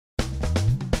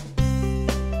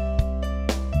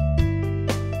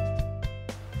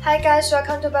Hi guys,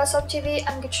 welcome to BestSub TV.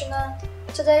 I'm Katrina.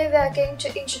 Today we are going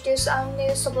to introduce our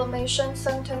new sublimation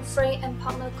photo frame and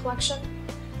partner collection.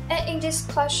 And in this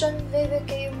collection, we will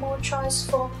give you more choice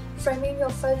for framing your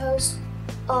photos,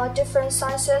 different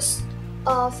sizes,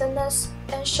 thickness,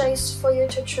 and shades for you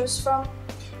to choose from.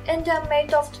 And they are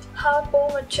made of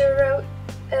hardboard material.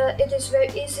 It is very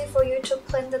easy for you to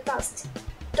clean the dust.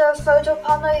 The photo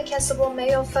partner, you can sublimate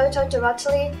your photo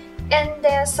directly, and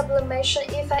their sublimation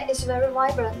effect is very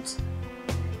vibrant.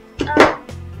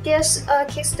 There's a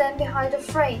kickstand behind the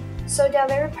frame, so they are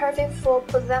very perfect for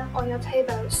put them on your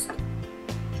tables.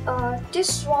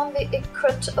 This one will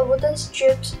equip a wooden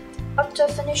strip. After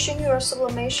finishing your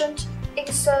sublimation,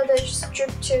 insert the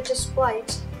strip to display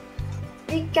it.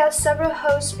 We get several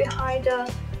holes behind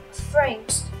the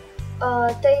frames.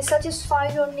 They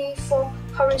satisfy your need for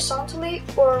horizontally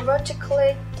or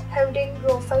vertically holding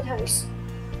your photos.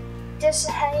 This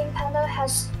hanging panel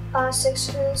has 6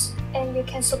 hooks, and you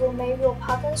can sublimate your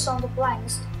patterns on the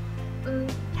blanks.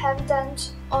 Have them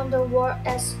on the wall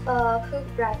as hook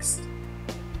racks.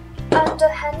 On the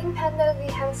hanging panel,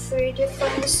 we have 3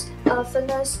 different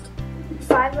thickness: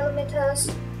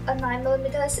 5mm,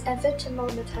 9mm, and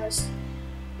 15mm.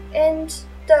 And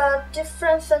the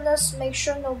different thickness make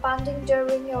sure no bending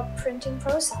during your printing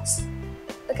process.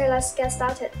 Okay, let's get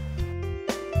started.